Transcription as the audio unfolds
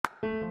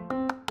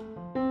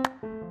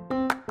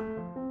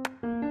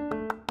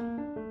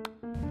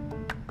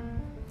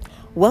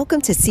Welcome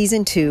to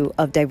Season 2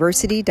 of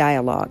Diversity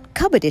Dialogue,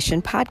 Cub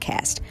Edition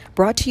podcast,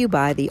 brought to you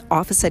by the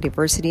Office of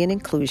Diversity and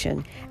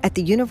Inclusion at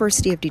the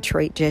University of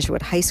Detroit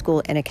Jesuit High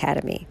School and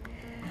Academy.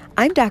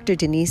 I'm Dr.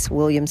 Denise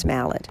Williams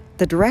Mallett,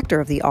 the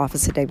Director of the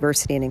Office of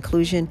Diversity and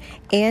Inclusion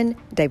and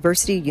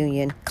Diversity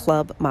Union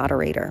Club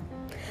Moderator.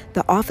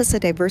 The Office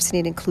of Diversity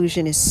and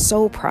Inclusion is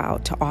so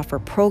proud to offer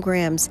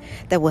programs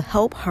that will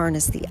help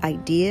harness the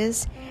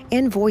ideas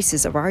and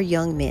voices of our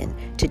young men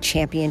to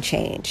champion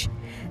change.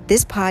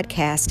 This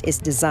podcast is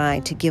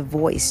designed to give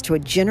voice to a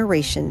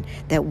generation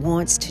that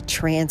wants to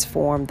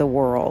transform the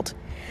world.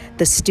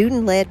 The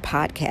student-led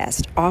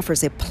podcast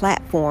offers a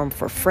platform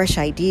for fresh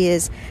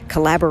ideas,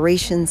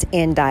 collaborations,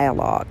 and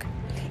dialogue.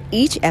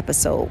 Each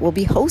episode will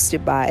be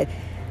hosted by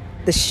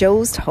the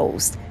show's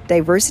host,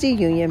 Diversity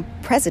Union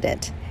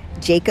President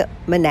Jacob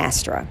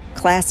Monastra,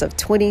 class of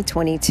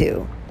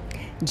 2022.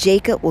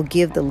 Jacob will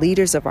give the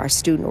leaders of our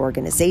student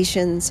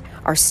organizations,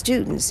 our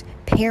students,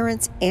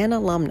 parents, and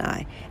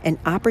alumni an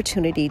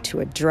opportunity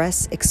to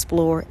address,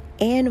 explore,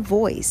 and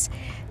voice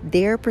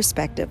their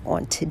perspective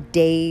on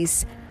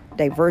today's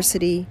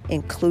diversity,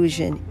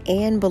 inclusion,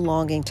 and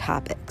belonging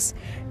topics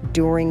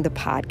during the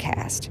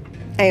podcast.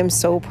 I am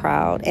so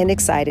proud and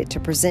excited to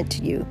present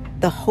to you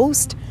the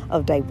host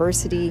of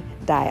Diversity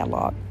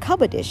Dialogue,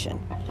 Cub Edition,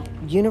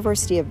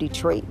 University of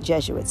Detroit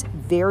Jesuits'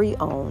 very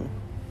own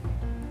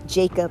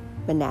Jacob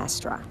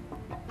Monastra.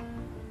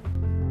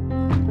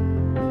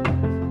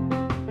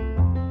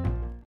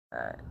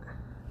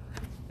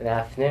 Good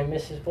afternoon,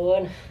 Mrs.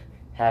 Boyd.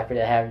 Happy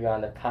to have you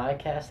on the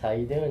podcast. How are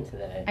you doing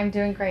today? I'm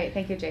doing great.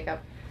 Thank you, Jacob.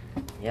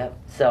 Yep.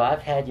 So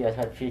I've had you as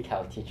my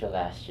pre-calc teacher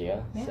last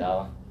year,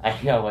 so I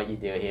know what you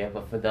do here.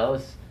 But for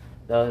those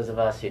of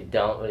us who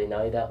don't really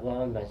know you that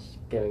well, I'm just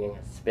giving a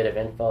bit of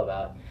info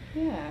about.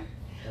 Yeah.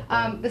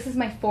 This is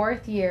my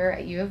fourth year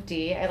at U of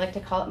D. I like to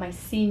call it my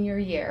senior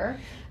year.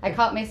 I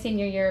call it my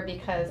senior year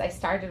because I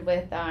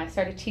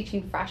started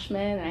teaching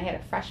freshmen, and I had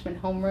a freshman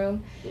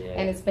homeroom,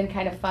 and it's been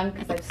kind of fun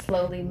because I've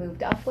slowly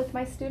moved up with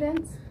my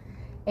students,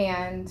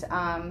 and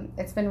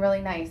it's been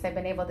really nice. I've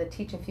been able to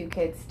teach a few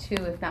kids 2,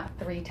 if not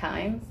 3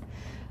 times.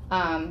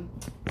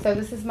 So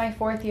this is my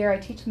fourth year. I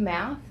teach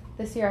math.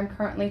 This year I'm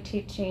currently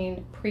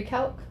teaching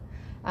pre-calc,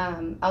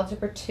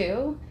 Algebra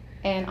 2,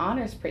 and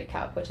honors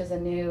pre-calc, which is a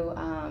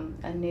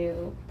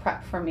new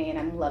prep for me, and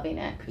I'm loving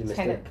it.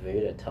 Mr.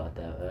 Burita taught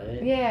that,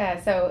 right? Yeah,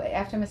 so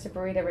after Mr.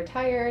 Burita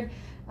retired,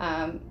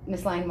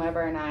 Ms. Lyon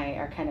Weber and I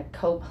are kind of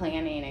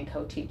co-planning and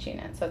co-teaching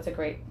it, so it's a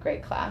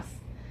great class.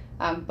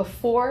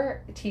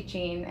 Before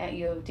teaching at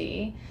U of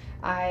D,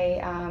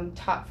 I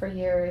taught for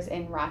years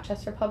in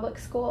Rochester Public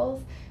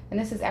Schools, and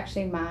this is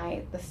actually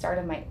the start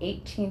of my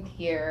 18th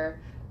year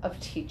of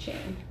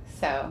teaching,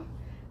 so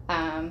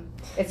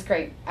it's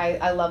great.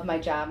 I love my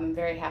job. I'm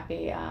very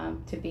happy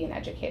to be an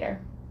educator.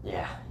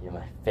 Yeah, you're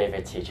my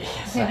favorite teacher,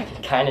 so I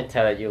can kind of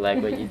tell that you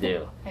like what you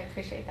do. I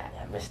appreciate that.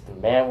 Yeah,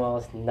 Mr. Manuel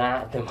is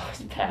not the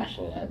most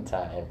passionate at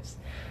times.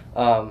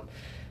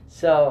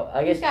 So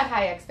I guess... He's got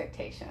high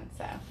expectations,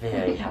 so.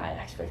 Very high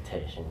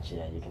expectations,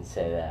 yeah, you can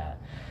say that.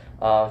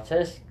 So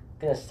just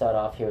going to start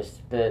off here with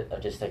a bit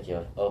of just like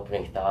your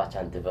opening thoughts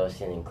on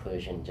diversity and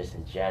inclusion just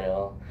in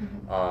general.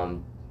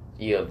 Mm-hmm.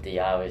 U of D,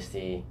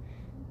 obviously,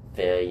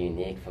 very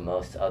unique from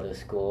most other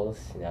schools,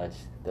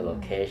 just the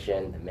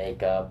location, the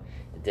makeup,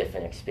 the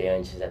different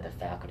experiences that the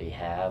faculty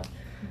have.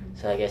 Mm-hmm.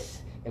 So I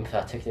guess in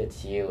particular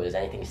to you, does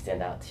anything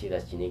stand out to you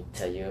that's unique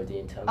to U of D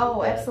in terms of that?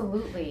 Oh,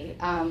 absolutely.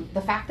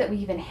 The fact that we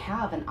even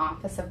have an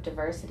Office of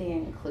Diversity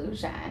and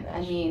Inclusion,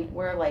 I mean,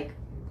 we're like,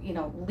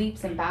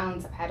 leaps and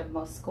bounds ahead of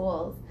most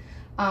schools.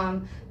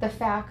 The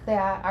fact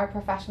that our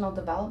professional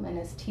development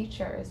as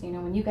teachers,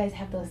 when you guys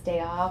have those day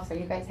offs or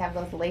you guys have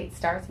those late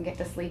starts and get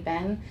to sleep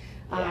in,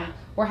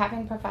 we're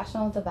having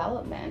professional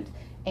development,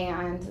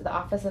 and the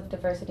Office of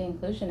Diversity and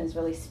Inclusion is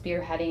really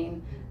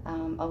spearheading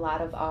a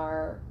lot of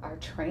our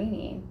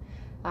training.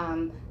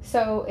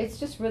 So it's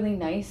just really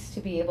nice to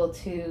be able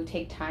to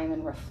take time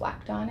and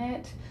reflect on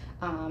it,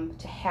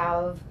 to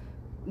have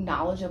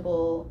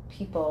knowledgeable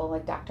people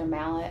like Dr.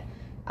 Mallett,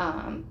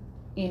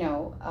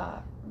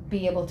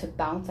 be able to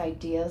bounce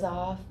ideas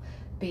off,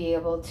 be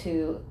able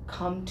to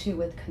come to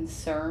with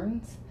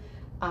concerns.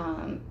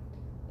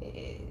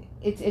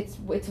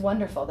 It's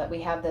wonderful that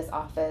we have this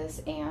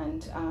office,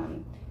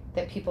 and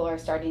that people are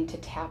starting to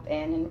tap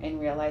in and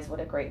realize what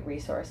a great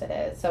resource it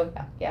is. So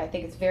yeah, I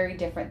think it's very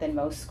different than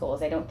most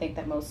schools. I don't think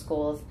that most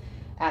schools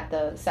at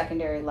the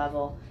secondary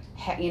level,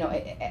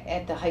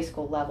 at the high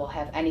school level,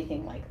 have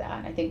anything like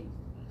that. I think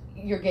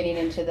you're getting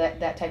into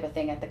that type of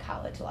thing at the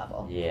college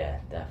level. Yeah,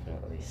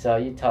 definitely. So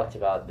you talked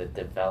about the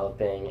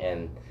developing,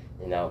 and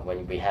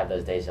when we have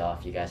those days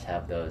off, you guys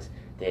have those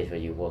days where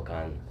you work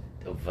on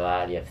a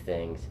variety of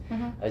things.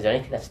 Mm-hmm. Is there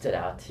anything that stood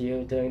out to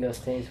you during those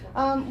things?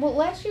 Well,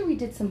 last year we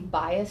did some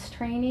bias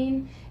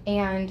training,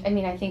 and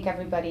I think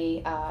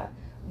everybody,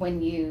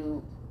 when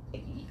you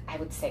I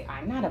would say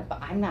I'm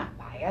not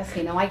biased.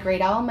 You know, I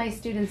grade all my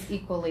students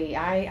equally.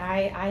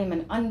 I am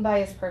an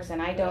unbiased person.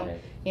 I don't,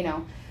 you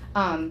know,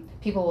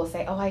 people will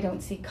say, oh, I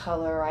don't see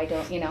color. I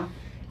don't, you know.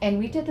 And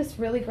we did this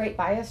really great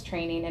bias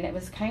training, and it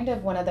was kind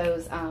of one of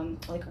those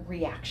like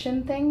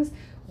reaction things.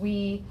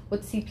 We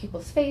would see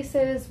people's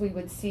faces, we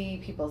would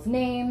see people's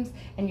names,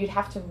 and you'd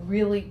have to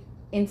really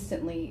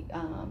instantly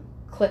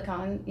click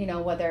on, you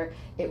know, whether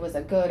it was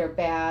a good or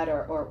bad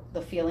or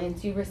the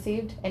feelings you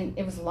received. And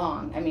it was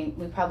long. I mean,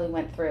 we probably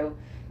went through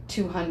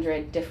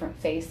 200 different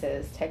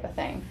faces type of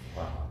thing.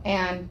 Wow.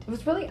 And it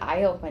was really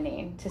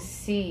eye-opening to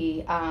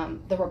see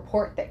the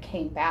report that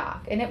came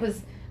back. And it was,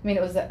 I mean,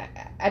 it was,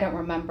 I don't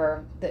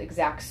remember the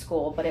exact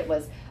school, but it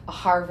was a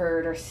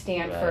Harvard or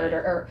Stanford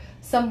or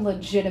some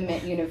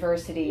legitimate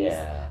universities,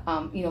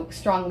 you know,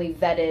 strongly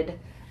vetted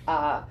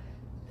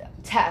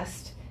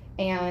test.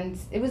 And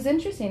it was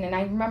interesting. And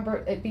I remember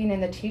it being in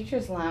the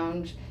teacher's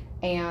lounge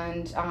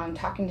and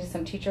talking to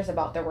some teachers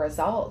about the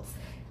results.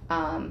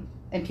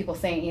 And people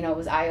saying, you know, it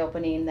was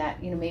eye-opening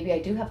that, you know, maybe I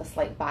do have a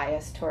slight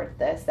bias toward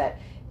this, that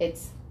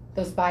it's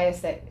those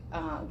bias that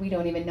we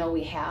don't even know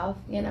we have,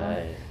 you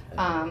know.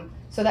 Right.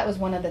 So that was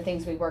one of the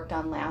things we worked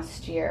on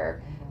last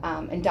year.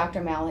 And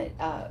Dr. Mallet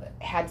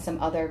had some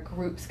other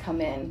groups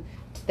come in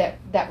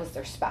that was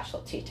their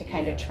specialty, to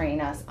kind of train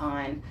us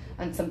on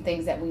some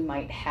things that we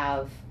might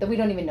have that we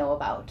don't even know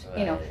about,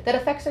 you know, that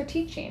affects our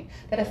teaching,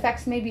 that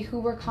affects maybe who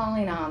we're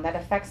calling on, that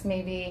affects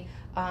maybe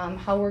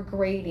how we're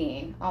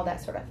grading, all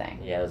that sort of thing.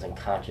 Yeah, those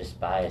unconscious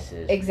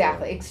biases.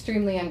 Exactly,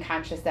 extremely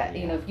unconscious that,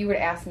 you know, if you were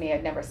to ask me,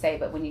 I'd never say,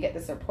 but when you get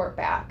this report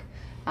back,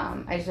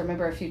 I just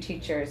remember a few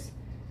teachers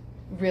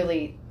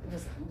really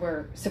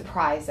were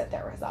surprised at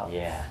their results.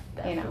 Yeah,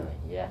 definitely. You know?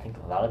 Yeah, I think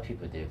a lot of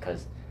people do,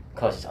 because of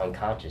course it's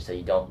unconscious, so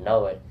you don't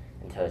know it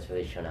until it's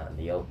really shown out in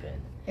the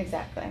open.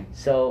 Exactly.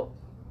 So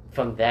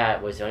from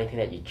that, was there anything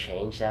that you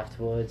changed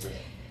afterwards?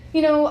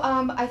 You know,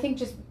 I think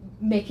just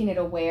making it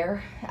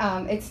aware.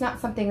 It's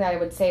not something that I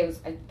would say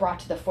I brought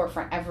to the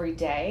forefront every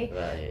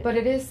day, but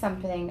it is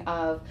something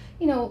of,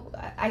 you know,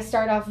 I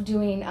start off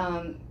doing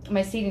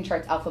my seating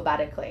charts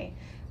alphabetically.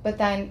 But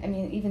then, I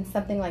mean, even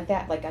something like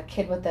that, like a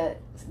kid with a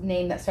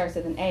name that starts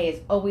with an A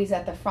is always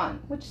at the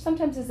front, which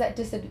sometimes is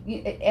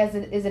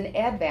is an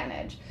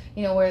advantage.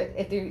 You know, where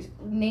if your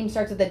name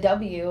starts with a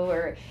W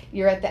or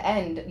you're at the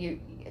end,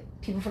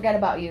 people forget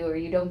about you or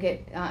you don't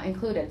get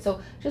included.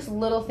 So just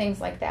little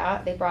things like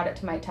that, they brought it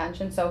to my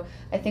attention. So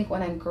I think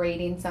when I'm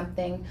grading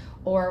something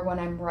or when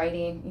I'm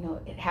writing, you know,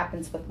 it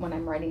happens when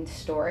I'm writing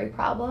story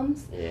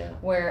problems,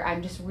 where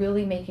I'm just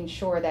really making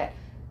sure that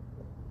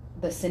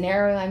the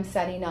scenario I'm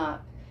setting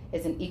up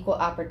is an equal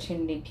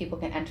opportunity. People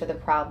can enter the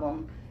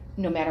problem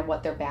no matter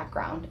what their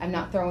background. I'm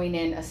not throwing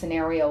in a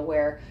scenario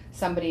where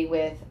somebody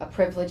with a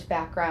privileged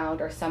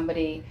background or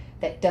somebody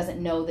that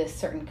doesn't know this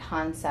certain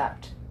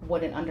concept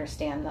wouldn't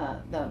understand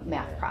the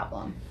math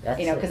problem.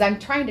 You know, because I'm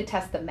trying to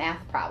test the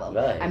math problem.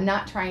 I'm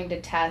not trying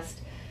to test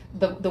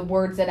the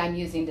words that I'm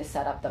using to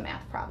set up the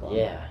math problem.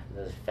 Yeah,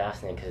 that's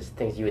fascinating, because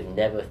things you would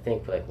never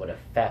think would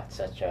affect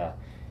such a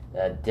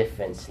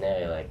different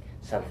scenario, like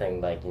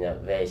something like, you know,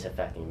 race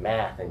affecting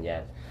math, and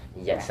yet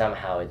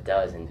somehow it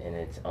does in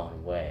its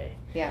own way.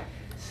 Yeah.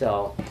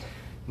 So,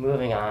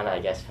 moving on, I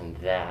guess, from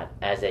that,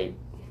 as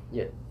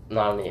you're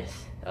not only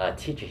a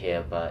teacher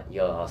here, but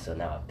you're also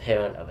now a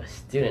parent of a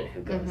student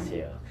who goes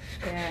here.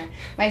 Yeah.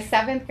 My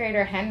 7th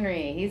grader,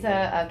 Henry, he's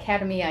a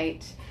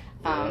Academyite.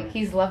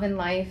 He's loving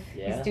life.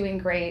 He's doing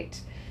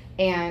great.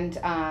 And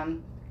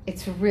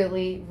it's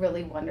really,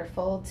 really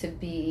wonderful to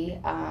be...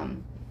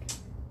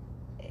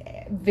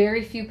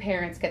 very few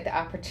parents get the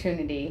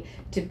opportunity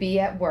to be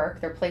at work,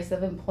 their place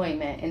of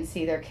employment, and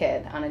see their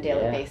kid on a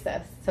daily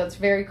basis. So it's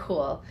very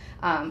cool.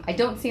 I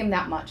don't see him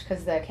that much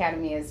because the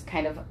academy is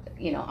kind of,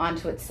 you know,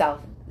 onto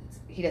itself.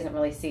 He doesn't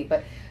really see,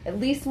 but at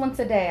least once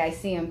a day I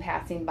see him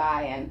passing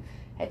by, and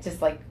it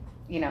just, like,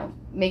 you know,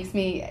 makes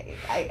me,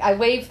 I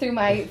wave through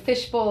my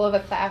fishbowl of a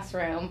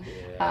classroom,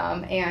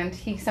 and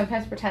he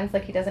sometimes pretends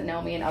like he doesn't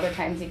know me, and other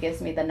times he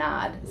gives me the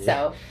nod.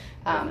 So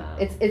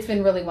it's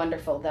been really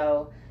wonderful,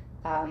 though.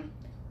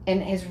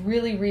 And has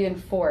really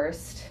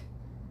reinforced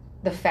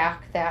the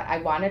fact that I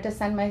wanted to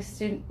send my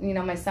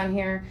son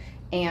here,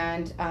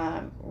 and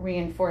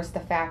reinforced the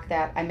fact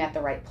that I'm at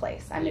the right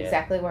place. I'm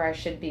exactly where I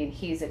should be, and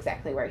he's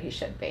exactly where he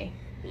should be.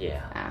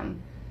 Yeah.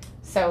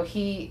 So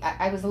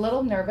I was a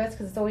little nervous,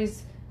 because it's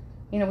always,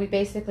 you know, we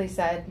basically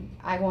said,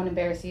 I won't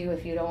embarrass you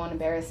if you don't want to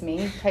embarrass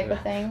me, type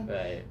of thing.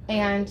 Right.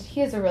 And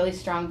he has a really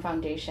strong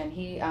foundation.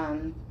 He,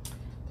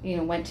 you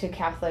know, went to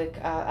Catholic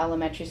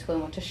elementary school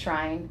and went to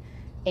Shrine.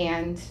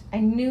 And I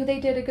knew they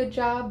did a good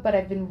job, but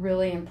I've been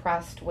really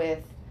impressed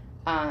with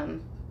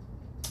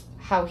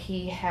how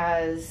he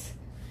has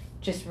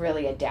just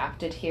really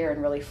adapted here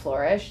and really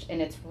flourished.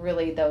 And it's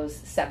really those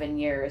 7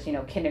 years, you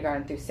know,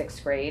 kindergarten through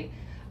 6th grade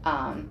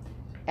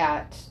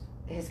at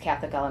his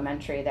Catholic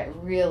elementary that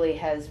really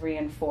has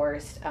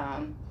reinforced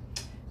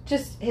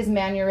just his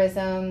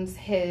mannerisms,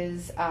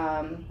 his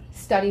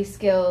study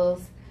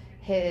skills,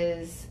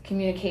 his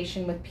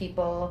communication with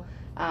people.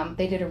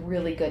 They did a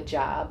really good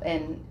job.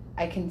 And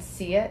I can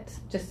see it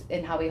just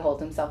in how he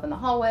holds himself in the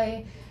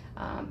hallway.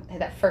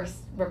 That first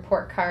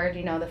report card,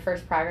 the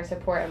first progress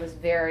report, I was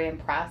very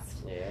impressed.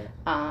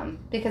 Yeah.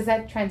 Because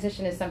that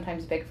transition is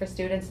sometimes big for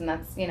students, and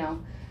that's,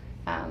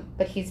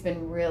 but he's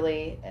been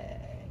really,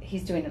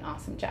 he's doing an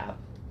awesome job.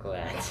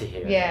 Glad to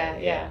hear Yeah,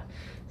 that. yeah.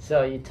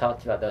 So you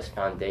talked about those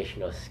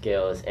foundational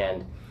skills,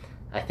 and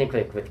I think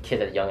like with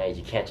kids at a young age,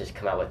 you can't just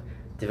come out with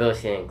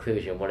diversity and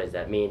inclusion. What does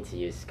that mean to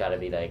you? It's got to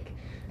be a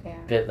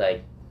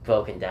bit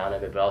broken down a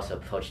bit, but also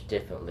approached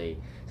differently.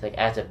 So like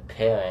as a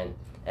parent,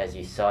 as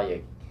you saw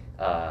him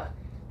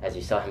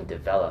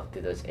develop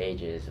through those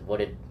ages, what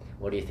do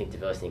you think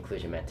diversity and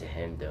inclusion meant to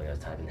him during those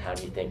times, and how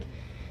do you think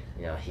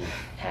he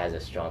has a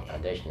strong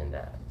foundation in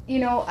that?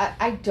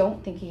 I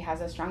don't think he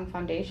has a strong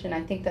foundation.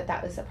 I think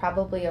that was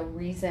probably a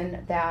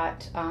reason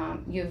that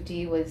U of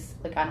D was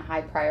on a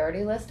high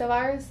priority list of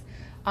ours.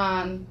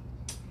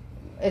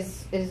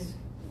 As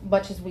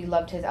much as we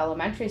loved his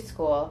elementary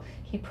school,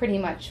 he pretty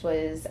much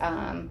was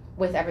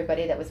with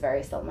everybody that was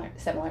very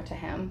similar to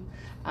him,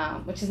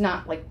 which is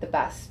not the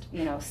best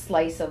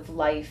slice of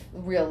life,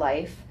 real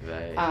life.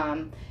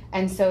 Right.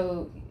 And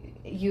so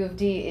U of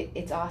D,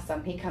 it's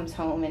awesome. He comes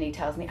home and he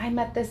tells me, I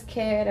met this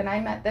kid and I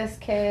met this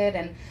kid,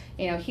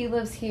 and he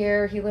lives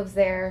here, he lives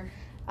there.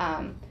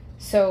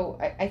 So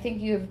I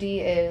think U of D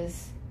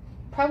is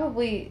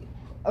probably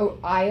an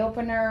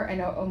eye-opener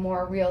and a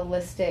more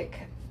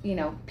realistic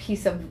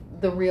piece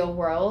of the real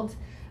world.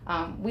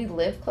 We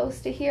live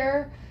close to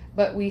here,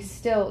 but we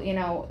still,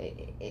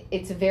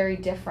 it's very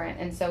different.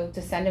 And so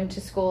to send him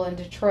to school in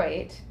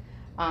Detroit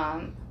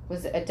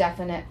was a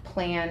definite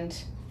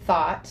planned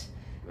thought.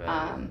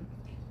 Right.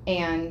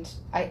 And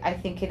I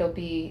think it'll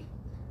be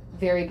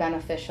very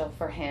beneficial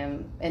for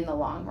him in the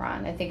long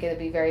run. I think it'll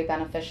be very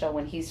beneficial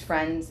when he's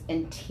friends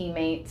and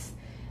teammates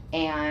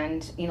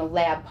and,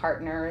 lab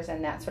partners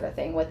and that sort of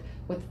thing with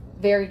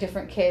very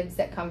different kids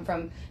that come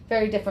from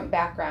very different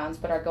backgrounds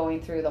but are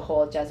going through the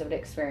whole Jesuit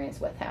experience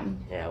with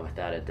him. Yeah,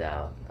 without a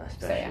doubt.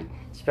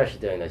 Especially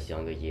during those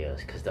younger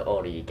years, because the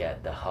older you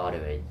get, the harder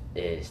it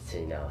is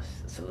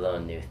to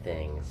learn new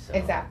things. So,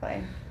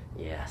 exactly.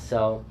 Yeah,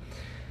 so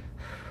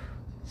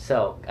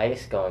I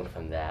guess going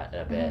from that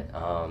a bit,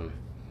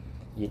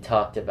 you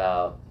talked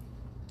about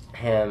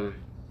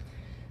him.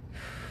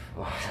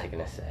 What was I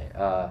gonna say?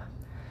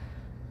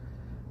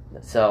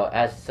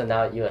 So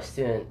now you're a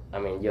student. I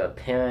mean, you're a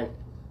parent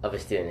of a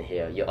student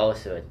here. You're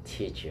also a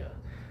teacher.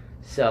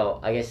 So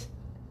I guess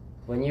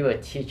when you were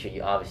a teacher,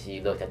 you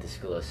obviously looked at the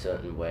school a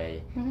certain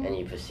way, and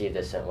you perceived it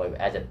a certain way.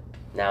 As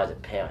a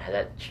parent, has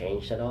that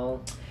changed at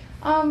all?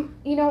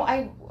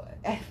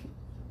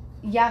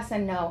 Yes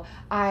and no.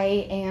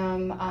 I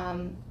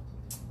am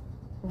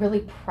really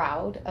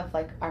proud of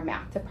our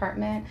math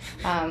department.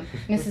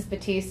 Mrs.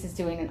 Batiste is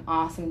doing an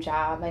awesome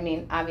job. I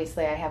mean,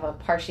 obviously I have a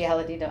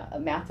partiality to a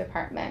math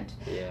department.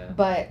 Yeah.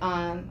 But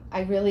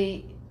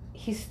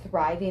he's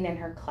thriving in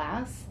her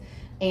class,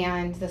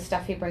 and the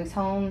stuff he brings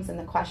home and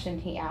the question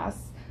he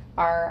asks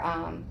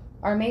are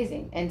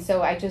amazing. And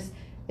so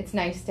it's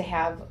nice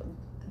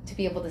to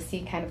be able to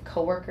see kind of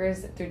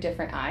coworkers through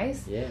different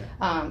eyes. Yeah.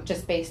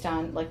 Just based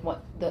on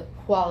what the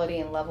quality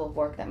and level of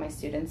work that my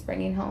students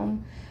bringing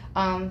home.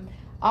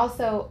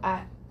 Also,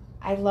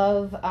 I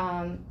love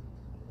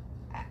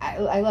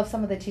I love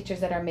some of the teachers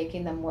that are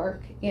making them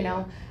work.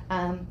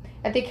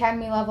 At the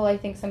academy level, I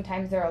think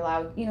sometimes they're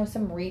allowed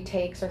some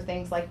retakes or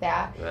things like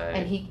that. Right.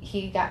 And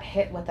he got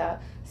hit with a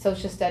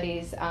social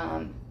studies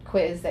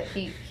quiz that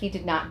he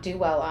did not do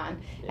well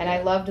on. Yeah. And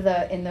I loved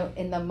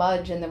in the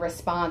Mudge and the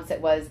response,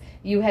 it was,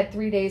 you had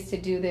 3 days to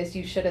do this,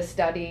 you should have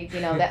studied,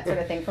 that sort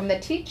of thing from the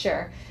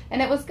teacher.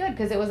 And it was good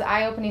because it was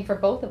eye-opening for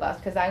both of us,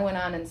 because I went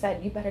on and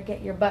said, you better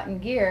get your butt in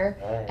gear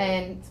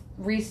and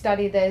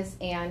restudy this,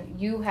 and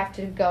you have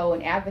to go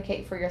and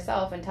advocate for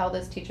yourself and tell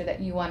this teacher that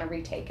you want to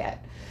retake it.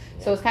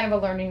 Yeah. So it was kind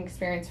of a learning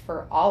experience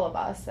for all of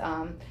us.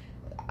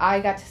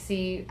 I got to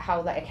see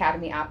how the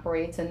academy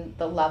operates and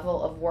the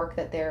level of work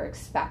that they're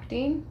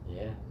expecting.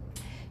 Yeah.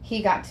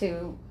 He got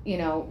to,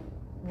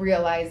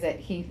 realize that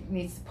he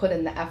needs to put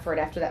in the effort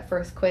after that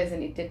first quiz,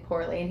 and he did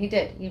poorly. And he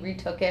did. He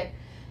retook it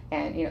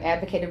and,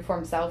 advocated for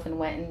himself and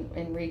went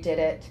and redid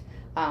it.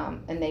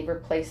 And they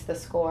replaced the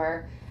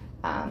score.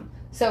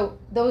 So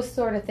those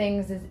sort of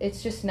things,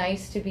 it's just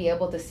nice to be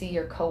able to see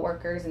your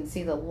coworkers and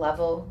see the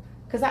level.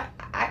 Because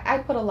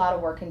I put a lot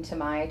of work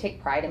into I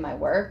take pride in my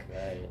work.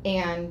 Right.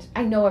 And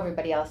I know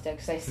everybody else does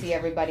because I see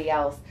everybody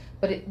else.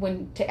 But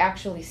to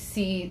actually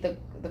see the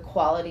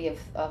quality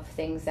of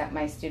things that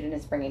my student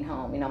is bringing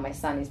home. My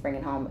son is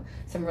bringing home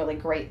some really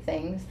great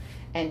things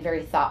and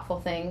very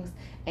thoughtful things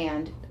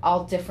and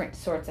all different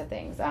sorts of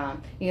things.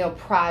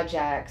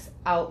 Projects,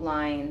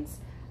 outlines,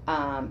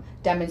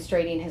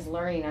 demonstrating his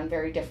learning on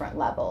very different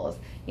levels,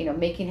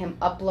 making him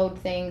upload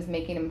things,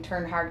 making him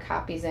turn hard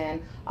copies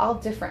in, all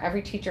different.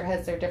 Every teacher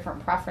has their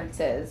different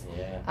preferences.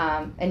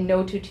 Yeah. And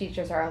no two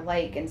teachers are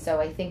alike. And so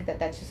I think that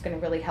that's just going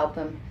to really help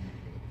him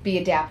be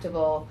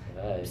adaptable,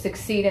 Right.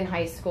 succeed in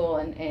high school,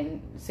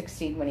 and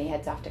succeed when he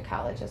heads off to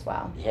college as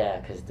well. Yeah,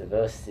 because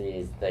diversity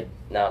is like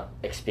now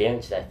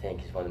experience. I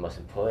think is one of the most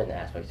important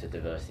aspects of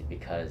diversity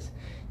because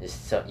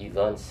you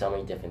learn so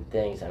many different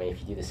things. I mean, if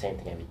you do the same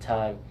thing every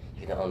time,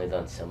 you can only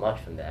learn so much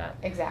from that.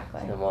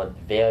 Exactly. So the more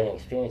varying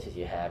experiences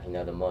you have,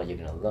 the more you're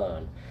gonna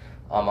learn.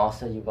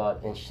 Also, you brought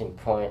an interesting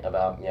point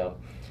about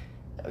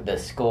the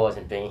scores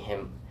and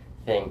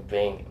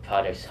bring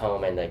projects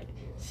home and like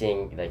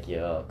seeing like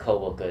your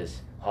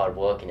coworkers hard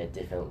work in a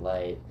different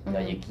light.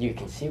 Mm-hmm. You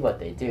can see what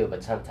they do,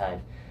 but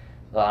sometimes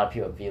a lot of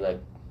people feel like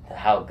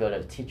how good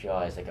of a teacher you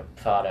are is like a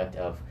product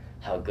of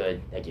how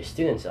good like your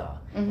students are.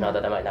 Mm-hmm. Now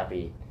that might not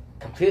be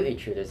completely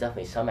true, there's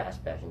definitely some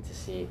aspect, and to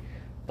see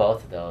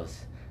both of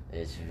those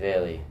is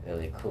really,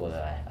 really cool.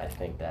 That I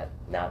think that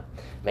not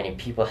many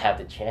people have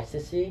the chance to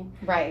see.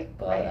 Right.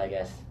 But right. I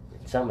guess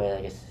in some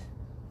way,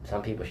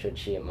 some people should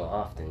see it more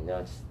often.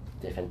 It's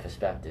different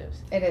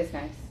perspectives. It is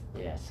nice.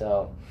 Yeah.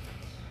 So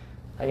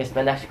I guess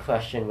my next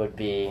question would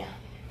be: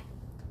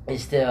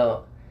 is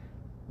still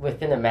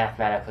within the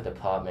mathematical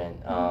department?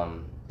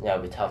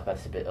 We talked about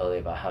this a bit earlier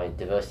about how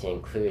diversity and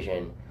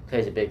inclusion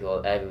plays a big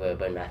role everywhere,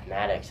 but in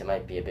mathematics it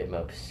might be a bit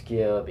more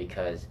obscure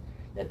because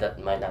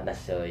that might not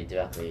necessarily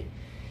directly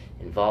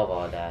involve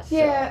all that.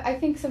 Yeah, I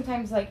think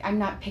sometimes like I'm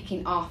not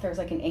picking authors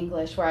like in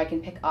English where I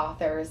can pick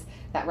authors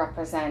that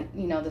represent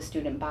the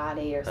student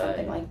body or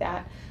something like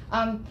that.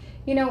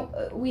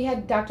 We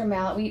had Dr.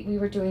 Mallet. We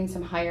were doing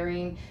some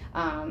hiring,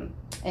 and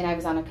I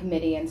was on a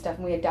committee and stuff.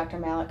 And we had Dr.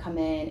 Mallet come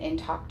in and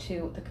talk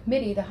to the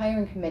committee, the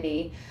hiring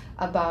committee,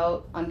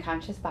 about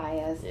unconscious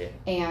bias. Yeah.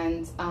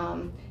 And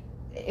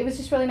it was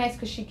just really nice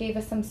because she gave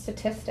us some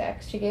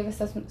statistics. She gave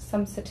us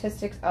some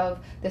statistics of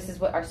this is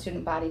what our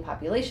student body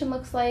population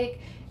looks like.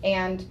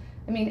 And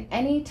I mean,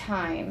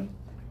 anytime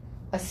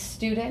a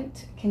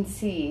student can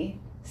see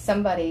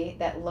somebody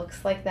that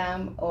looks like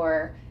them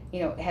or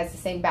has the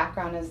same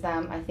background as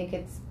them, I think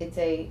it's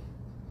a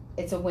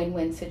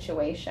win-win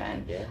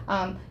situation.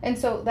 Yeah. And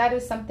so that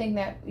is something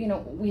that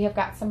we have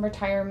got some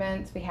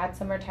retirements. We had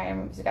some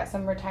retirements. We got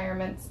some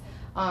retirements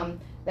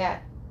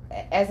that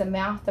as a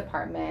math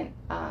department,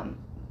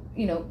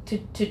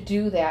 to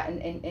do that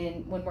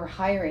and when we're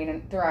hiring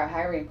and through our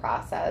hiring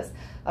process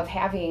of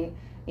having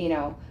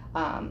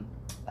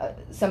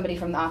somebody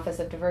from the Office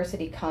of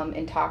Diversity come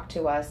and talk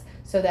to us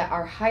so that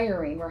we're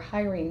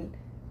hiring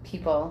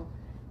people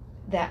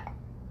that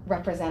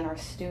represent our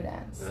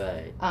students.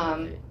 Right.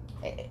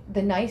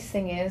 The nice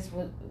thing is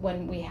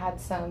when we had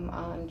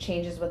some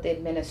changes with the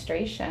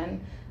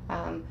administration,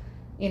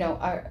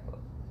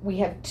 we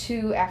have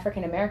two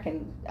African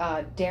American,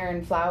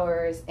 Darren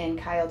Flowers and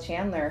Kyle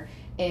Chandler,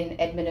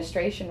 in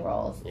administration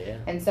roles. Yeah.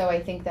 And so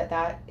I think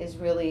that is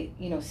really,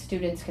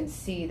 students can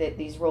see that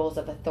these roles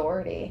of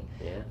authority.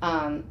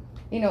 Yeah.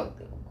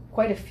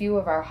 Quite a few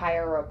of our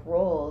higher up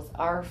roles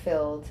are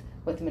filled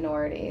with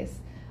minorities.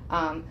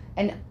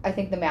 And I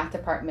think the math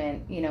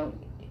department,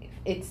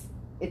 it's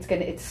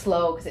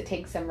slow because it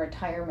takes some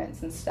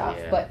retirements and stuff,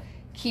 Yeah. but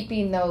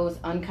keeping those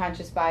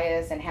unconscious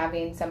bias and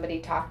having somebody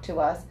talk to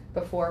us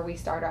before we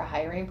start our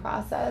hiring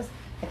process,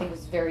 I think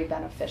was very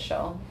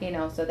beneficial,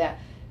 so that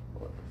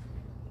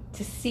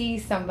to see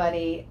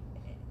somebody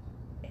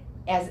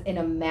as in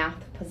a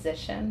math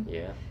position,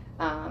 Yeah.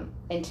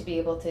 and to be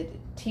able to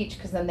teach,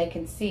 because then they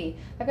can see.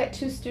 I've got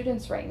 2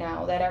 students right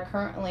now that are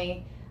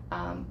currently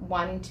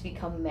wanting to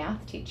become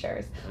math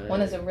teachers. Right.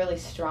 One is a really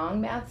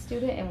strong math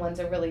student and one's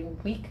a really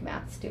weak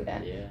math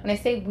student. Yeah. When I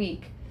say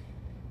weak,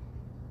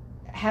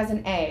 has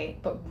an A,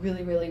 but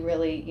really, really,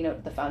 really,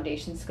 the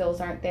foundation skills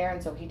aren't there,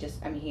 and so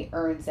he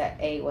earns that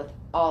A with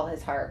all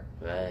his heart.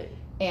 Right.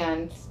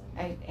 And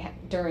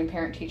during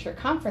parent-teacher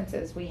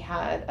conferences, we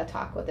had a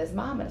talk with his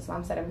mom, and his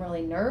mom said, I'm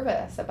really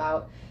nervous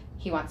about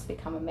he wants to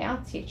become a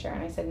math teacher.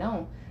 And I said,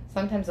 no,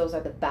 sometimes those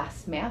are the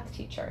best math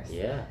teachers.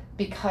 Yeah.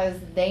 Because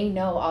they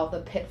know all the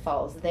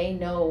pitfalls. They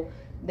know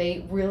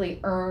they really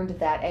earned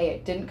that A.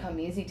 It didn't come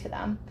easy to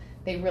them.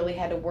 They really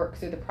had to work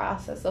through the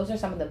process. Those are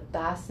some of the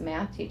best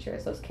math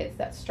teachers, those kids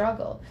that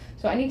struggle.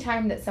 So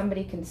anytime that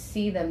somebody can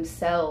see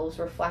themselves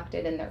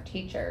reflected in their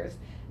teachers,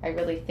 I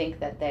really think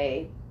that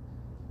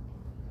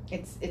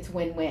it's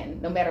win-win,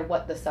 no matter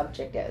what the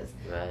subject is.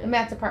 Right. The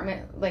math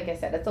department, like I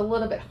said, it's a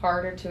little bit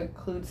harder to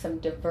include some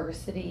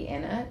diversity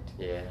in it.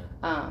 Yeah.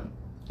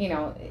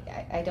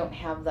 I don't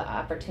have the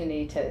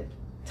opportunity to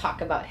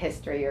talk about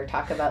history or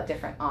talk about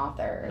different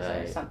authors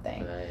or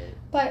something. Right.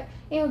 But,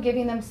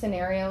 giving them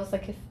scenarios,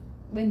 like if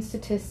in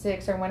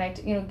statistics or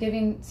when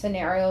giving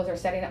scenarios or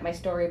setting up my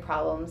story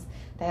problems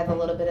that have a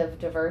little bit of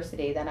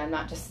diversity, then I'm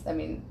not just,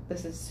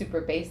 this is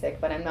super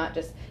basic, but I'm not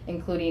just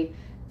including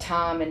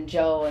Tom and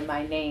Joe in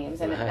my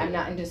names, and I'm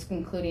not just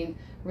including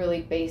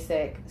really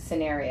basic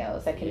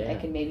scenarios. I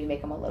can maybe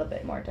make them a little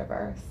bit more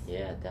diverse.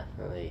 Yeah,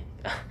 definitely.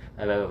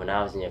 I remember when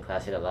I was in your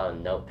class, you had a lot of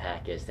note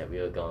packets that we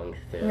were going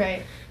through.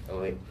 Right.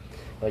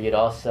 But you'd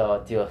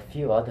also do a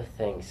few other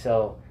things.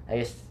 So I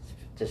guess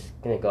just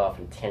gonna go off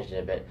on a tangent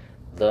a bit.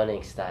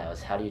 learning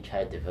styles, how do you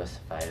try to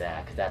diversify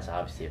that? Because that's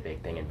obviously a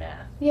big thing in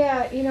math.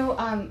 Yeah,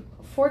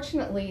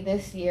 fortunately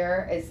this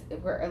year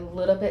we're a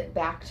little bit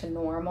back to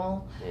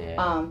normal.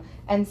 Yeah.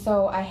 And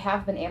so I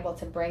have been able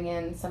to bring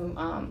in some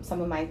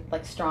of my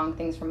like strong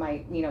things from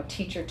my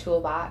teacher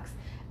toolbox.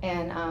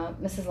 And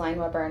Mrs.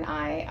 Lineweber and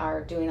I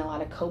are doing a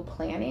lot of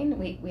co-planning.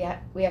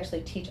 We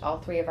actually teach all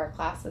three of our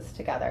classes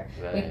together.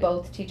 Right. We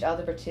both teach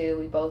Algebra 2,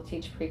 we both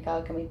teach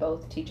Pre-Calc, and we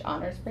both teach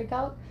Honors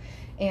Pre-Calc.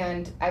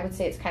 And I would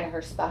say it's kind of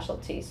her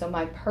specialty. So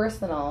my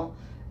personal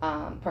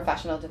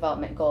professional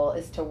development goal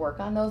is to work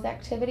on those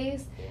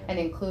activities and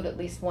include at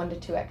least 1 to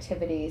 2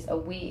 activities a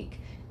week.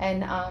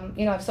 And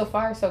so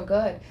far so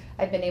good.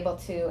 I've been able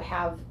to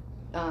have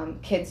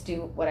kids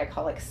do what I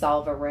call like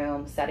solve a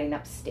room, setting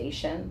up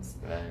stations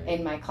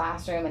in my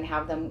classroom and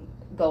have them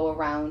go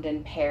around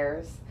in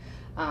pairs.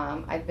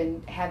 I've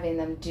been having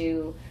them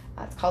do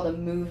it's called a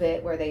move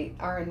it, where they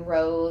are in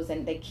rows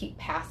and they keep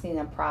passing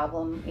a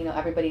problem.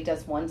 Everybody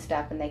does one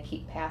step and they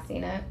keep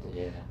passing it.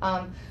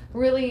 Yeah.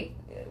 Really,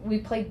 we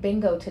played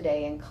bingo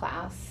today in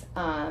class,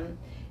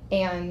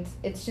 and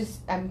it's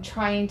just I'm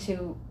trying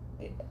to.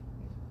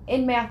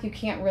 In math, you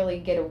can't really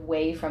get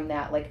away from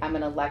that. Like I'm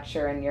going to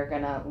lecture and you're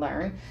going to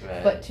learn,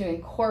 but to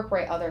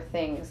incorporate other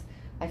things,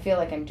 I feel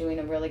like I'm doing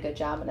a really good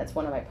job, and it's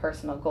one of my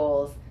personal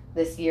goals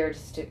this year,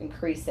 just to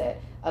increase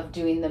it, of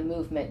doing the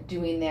movement,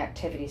 doing the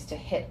activities to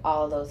hit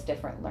all those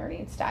different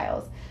learning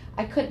styles.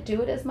 I couldn't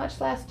do it as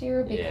much last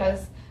year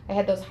because I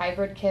had those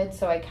hybrid kids,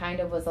 so I kind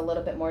of was a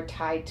little bit more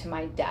tied to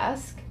my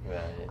desk.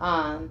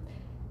 Right.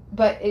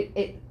 But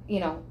it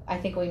I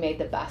think we made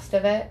the best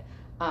of it.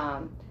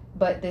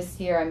 But this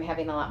year I'm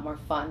having a lot more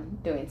fun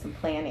doing some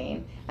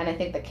planning, and I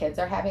think the kids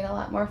are having a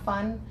lot more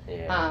fun.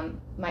 Yeah.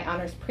 My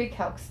Honors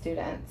Pre-Calc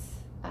students,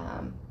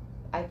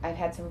 I've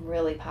had some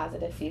really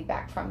positive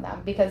feedback from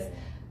them because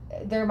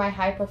they're my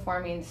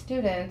high-performing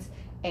students,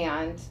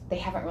 and they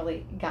haven't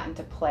really gotten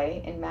to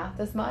play in math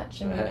as much,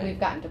 and we've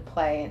gotten to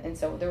play, and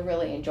so they're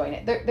really enjoying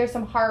it. There's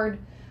some hard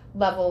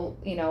level,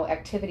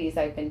 activities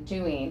I've been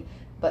doing,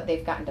 but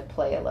they've gotten to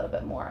play a little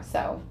bit more.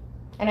 So,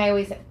 and I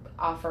always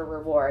offer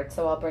rewards,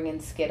 so I'll bring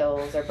in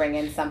Skittles or bring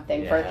in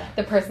something for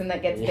the person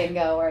that gets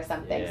bingo or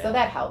something. So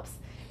that helps.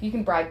 You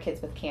can bribe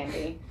kids with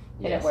candy,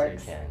 and it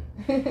works. You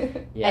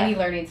can. Any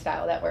learning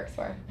style that works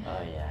for.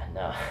 Oh yeah,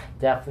 no,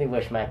 definitely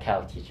wish my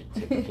calc teacher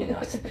took.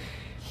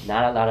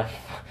 Not a lot of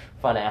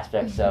fun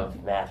aspects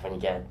of math when you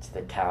get to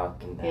the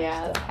calc and that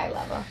stuff. It's high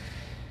level.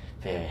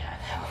 Very high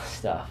level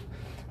stuff.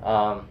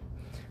 What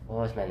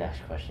was my next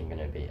question going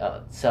to be?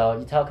 So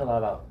you talk a lot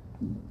about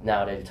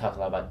nowadays. You talk a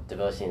lot about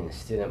diversity in the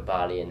student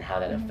body and how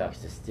that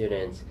affects the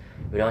students.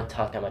 We don't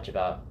talk that much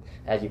about,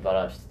 as you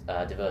brought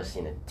up, diversity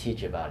in the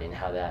teacher body and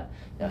how that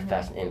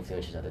affects and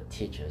influences other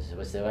teachers.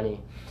 Was there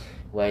any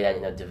way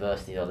that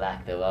diversity or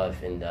lack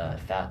thereof in the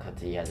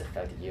faculty has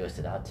affected you or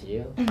stood out to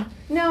you?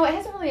 No, it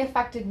hasn't really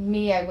affected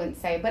me, I wouldn't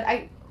say. But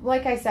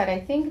like I said, I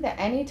think that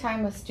any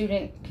time a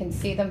student can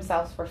see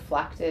themselves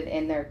reflected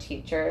in their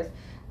teachers,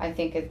 I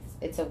think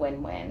it's a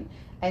win-win.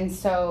 And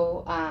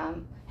so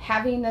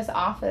having this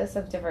Office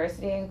of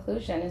Diversity and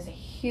Inclusion is a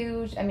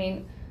huge,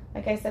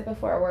 like I said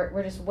before,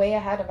 we're just way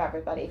ahead of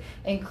everybody,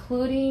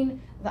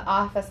 including the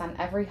office on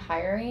every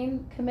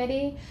hiring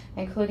committee,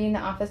 including the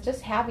office,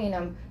 just having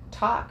them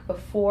talk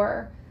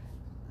before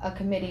a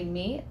committee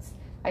meets,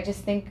 I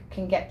just think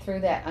can get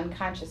through that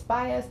unconscious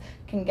bias,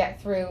 can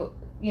get through,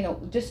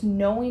 just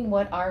knowing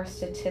what our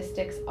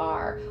statistics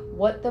are,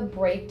 what the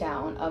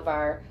breakdown of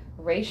our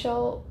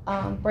racial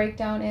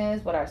breakdown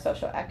is, what our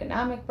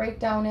socioeconomic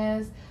breakdown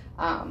is,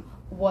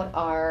 what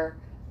our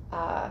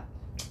our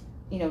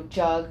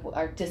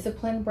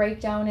discipline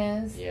breakdown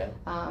is,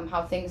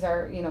 how things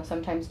are,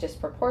 sometimes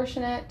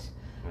disproportionate.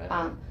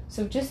 Right.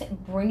 So just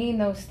bringing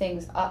those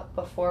things up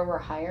before we're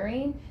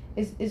hiring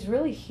is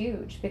really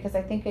huge, because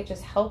I think it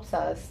just helps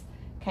us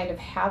kind of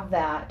have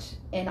that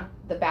in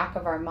the back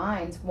of our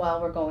minds while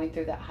we're going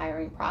through that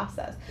hiring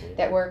process,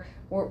 that we're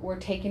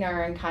taking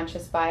our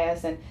unconscious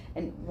bias and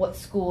what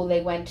school they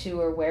went to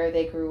or where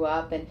they grew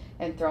up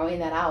and throwing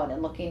that out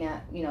and looking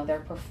at their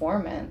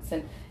performance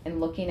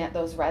and looking at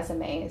those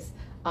resumes,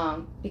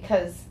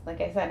 because like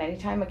I said,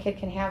 anytime a kid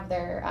can have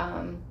their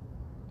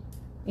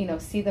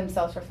see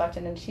themselves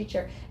reflected in a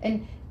teacher,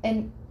 and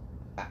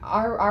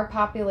our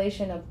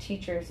population of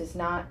teachers is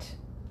not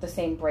the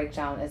same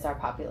breakdown as our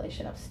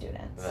population of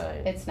students.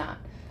 Right. It's not,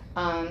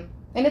 and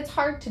it's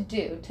hard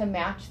to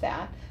match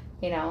that.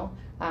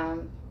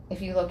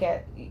 If you look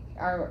at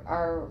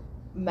our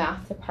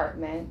math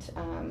department,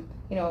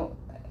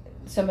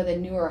 some of the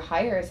newer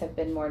hires have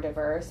been more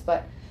diverse,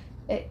 but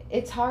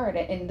it's hard.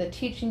 In the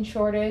teaching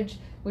shortage,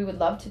 we would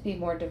love to be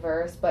more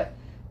diverse, but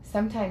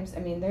sometimes,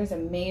 there's a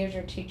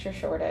major teacher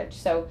shortage.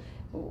 So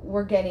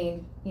we're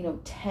getting,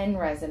 10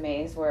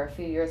 resumes, where a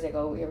few years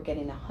ago we were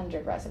getting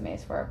 100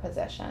 resumes for a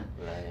position.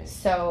 Right.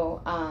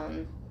 So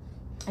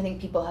I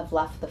think people have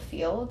left the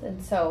field,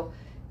 and so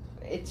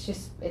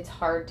it's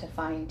hard to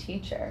find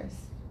teachers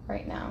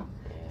right now.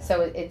 Yeah.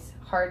 So it's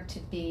hard to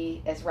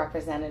be as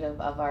representative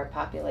of our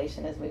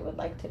population as we would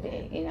like to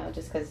be,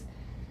 just because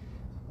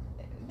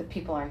the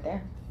people aren't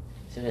there.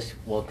 So just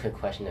one quick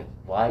question: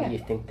 why do you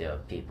think there are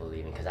people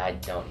leaving? Because I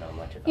don't know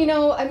much about. You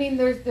know, I mean,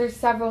 there's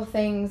several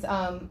things.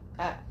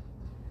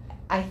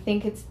 I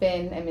think it's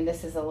been. I mean,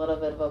 this is a little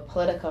bit of a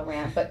political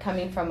rant, but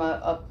coming from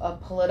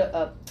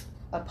a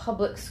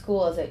public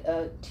school as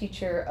a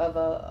teacher of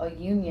a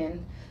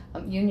union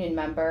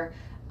member,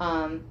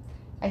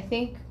 I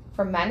think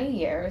for many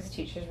years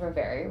teachers were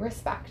very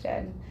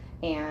respected,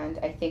 and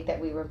I think that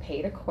we were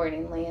paid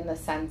accordingly in the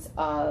sense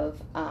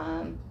of,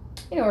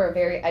 we're a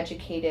very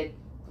educated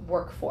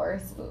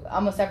workforce.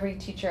 Almost every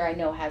teacher I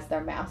know has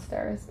their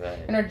master's. Right.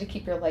 In order to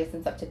keep your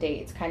license up to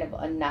date, it's kind of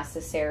a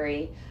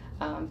necessary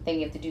thing.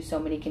 You have to do so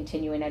many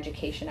continuing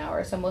education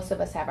hours. So most of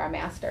us have our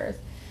master's.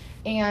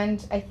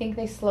 And I think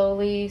they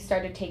slowly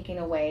started taking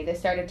away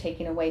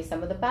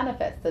some of the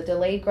benefits, the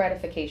delayed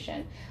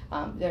gratification.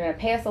 They're going to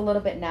pay us a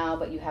little bit now,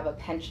 but you have a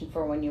pension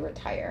for when you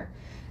retire.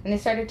 And they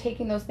started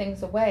taking those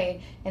things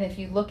away. And if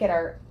you look at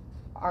our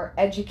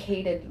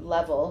educated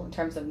level in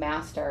terms of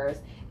masters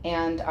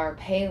and our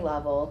pay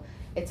level,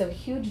 it's a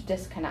huge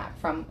disconnect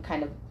from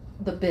kind of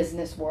the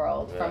business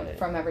world, right.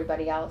 from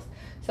everybody else.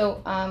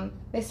 So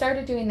they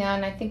started doing that,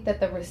 and I think that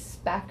the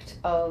respect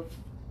of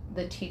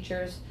the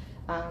teachers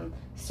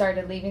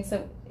started leaving.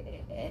 So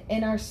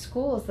in our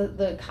schools,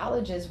 the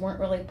colleges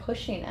weren't really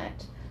pushing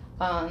it.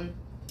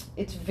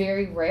 It's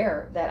very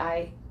rare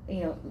that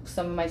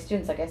some of my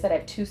students, like I said, I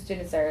have 2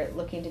 students that are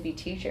looking to be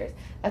teachers.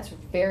 That's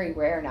very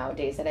rare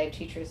nowadays that I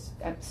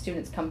have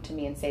students come to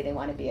me and say they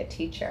want to be a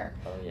teacher.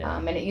 Oh, yeah.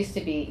 And it used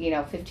to be,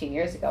 15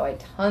 years ago, I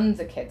had tons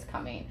of kids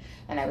coming,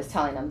 and I was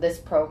telling them this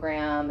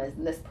program,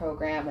 and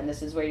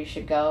this is where you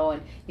should go,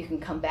 and you can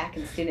come back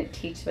and student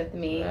teach with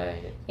me.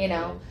 Right.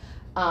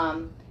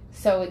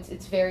 So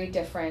it's very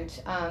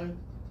different. I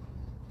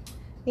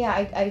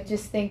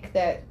just think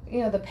that,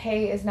 the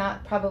pay is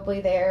not probably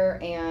there,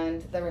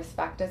 and the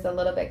respect is a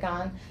little bit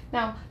gone.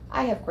 Now,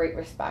 I have great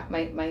respect.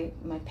 My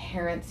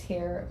parents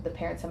here, the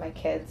parents of my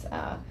kids,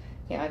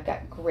 I've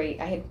got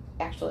I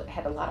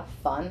had a lot of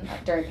fun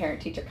during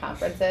parent-teacher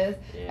conferences.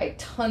 Yeah. I had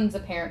tons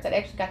of parents. I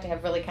actually got to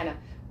have really kind of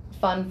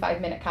fun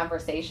 5-minute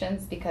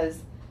conversations, because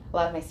a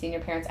lot of my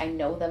senior parents, I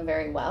know them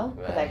very well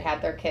because I've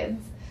had their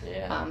kids.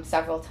 Yeah.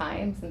 Several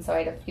times, and so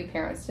I had a few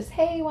parents just,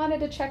 hey, wanted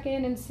to check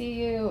in and see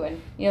you,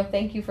 and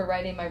thank you for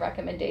writing my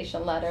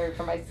recommendation letter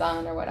for my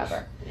son or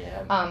whatever.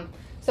 Yeah.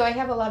 So I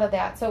have a lot of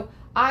that. So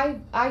I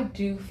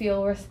do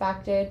feel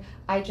respected.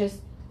 I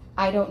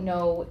don't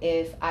know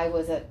if I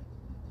was a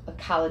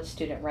college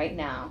student right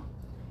now,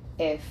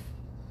 if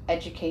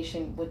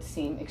education would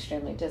seem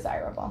extremely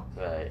desirable.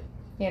 Right.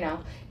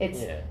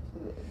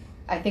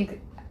 I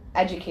think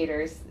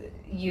educators,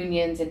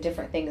 unions, and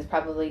different things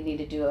probably need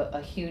to do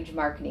a huge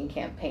marketing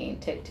campaign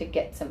to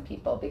get some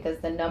people, because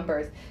the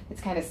numbers,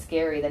 it's kind of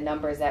scary, the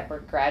numbers that we're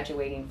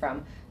graduating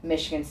from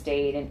Michigan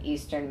State and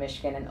Eastern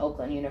Michigan and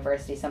Oakland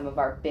University, some of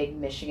our big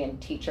Michigan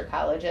teacher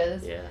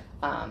colleges. Yeah.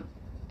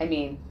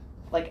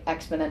 Like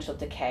exponential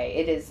decay.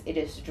 It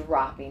is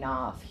dropping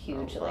off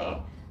hugely.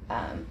 Oh,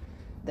 wow.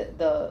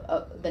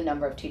 The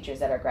number of teachers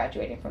that are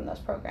graduating from those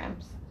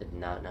programs. Did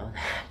not know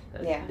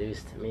that. That's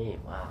news to me.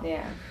 Wow.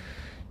 Yeah.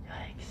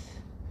 Yikes.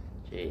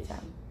 Jeez.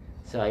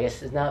 So I guess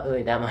there's not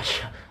really that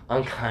much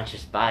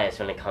unconscious bias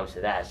when it comes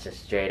to that. It's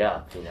just straight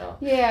up,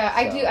 Yeah, so.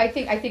 I do. I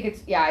think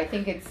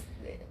it's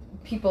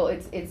people.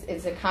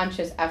 It's a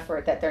conscious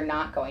effort that they're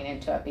not going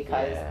into it,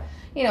 because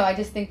I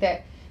just think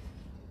that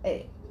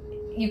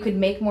you could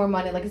make more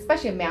money. Like,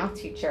 especially a math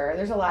teacher.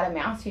 There's a lot of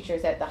math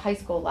teachers at the high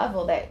school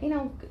level that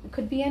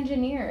could be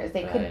engineers.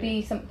 They could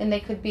be and they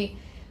could be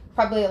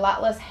probably a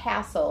lot less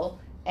hassle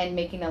and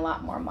making a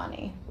lot more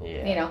money.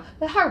 Yeah.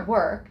 The hard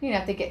work,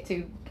 have to get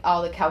to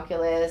all the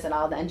calculus and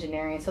all the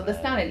engineering. So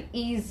that's not an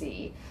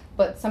easy,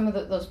 but some of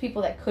those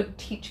people that could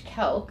teach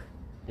calc,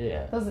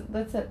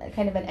 that's a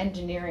kind of an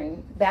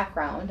engineering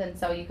background, and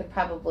so you could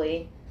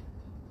probably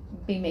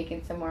be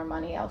making some more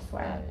money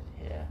elsewhere.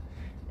 Right, yeah.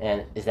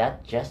 And is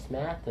that just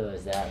math, or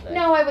is that like...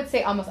 No, I would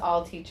say almost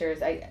all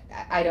teachers.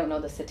 I don't know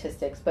the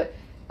statistics, but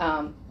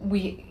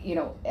we,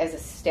 as a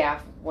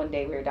staff, one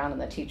day we were down in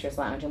the teacher's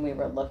lounge and we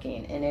were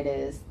looking,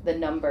 and the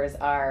numbers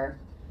are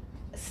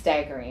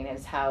staggering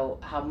as how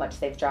much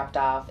they've dropped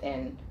off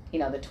in,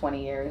 the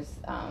 20 years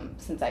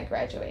since I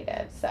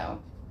graduated. So,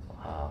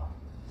 wow.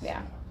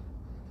 Yeah.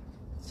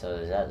 So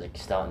does that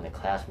start in the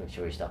class, make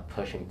sure we start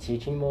pushing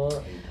teaching more?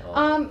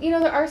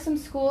 There are some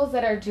schools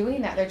that are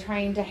doing that. They're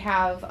trying to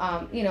have,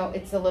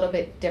 it's a little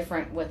bit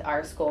different with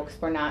our school, because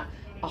we're not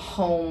a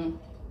home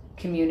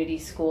community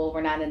school.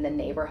 We're not in the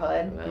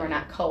neighborhood. Right. We're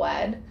not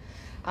co-ed.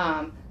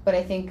 But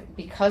I think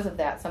because of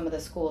that, some of the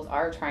schools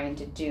are trying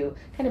to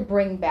kind of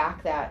bring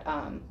back that,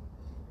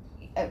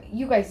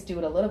 you guys do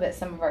it a little bit,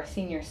 some of our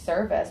senior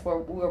service, where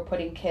we were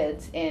putting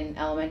kids in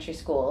elementary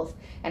schools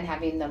and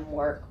having them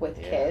work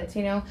with kids,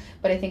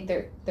 But I think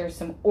there's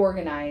some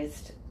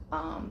organized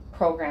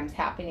programs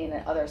happening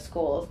at other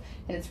schools,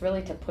 and it's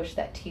really to push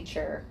that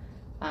teacher,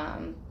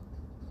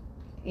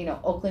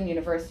 Oakland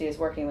University is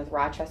working with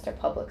Rochester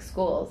Public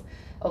Schools.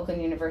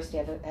 Oakland University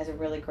has a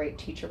really great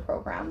teacher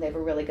program. They have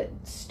a really good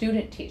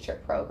student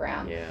teacher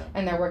program. Yeah.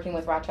 And they're working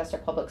with Rochester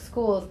Public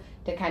Schools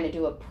to kind of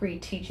do a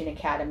pre-teaching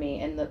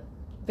academy, and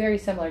very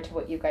similar to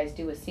what you guys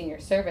do with senior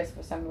service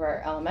for some of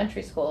our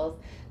elementary schools.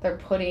 They're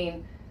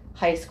putting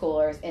high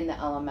schoolers in the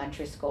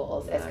elementary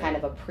schools as kind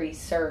of a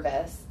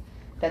pre-service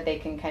that they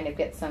can kind of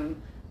get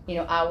some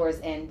hours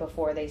in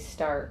before they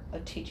start a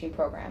teaching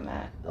program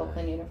at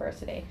Oakland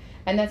University.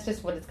 And that's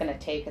just what it's going to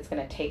take. It's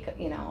going to take a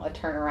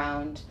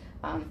turnaround.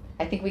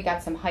 I think we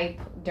got some hype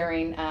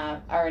during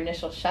our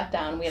initial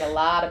shutdown. We had a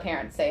lot of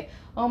parents say,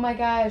 "Oh my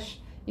gosh,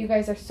 you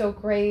guys are so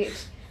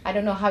great. I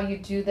don't know how you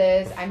do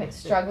this. I'm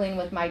struggling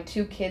with my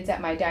 2 kids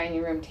at my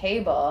dining room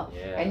table,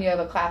 and you have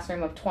a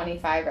classroom of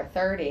 25 or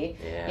 30."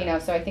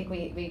 So I think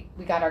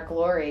we got our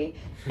glory,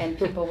 and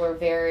people were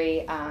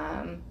very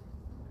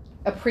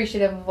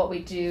appreciative of what we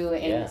do,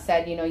 and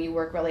said, you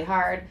work really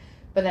hard,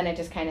 but then it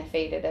just kind of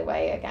faded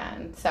away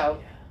again. So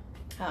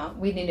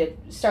we need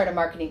to start a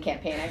marketing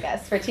campaign, I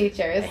guess, for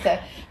teachers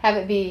to have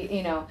it be,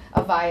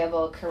 a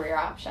viable career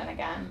option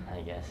again.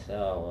 I guess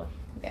so.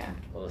 Yeah.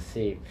 We'll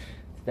see.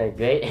 It's been a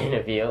great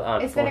interview.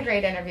 It's been a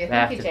great interview.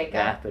 Thank you, Jacob.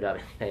 Wrap it up.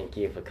 Thank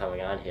you for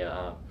coming on here.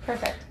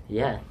 Perfect.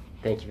 Yeah.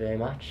 Thank you very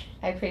much.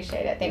 I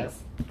appreciate it.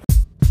 Thanks. Yep.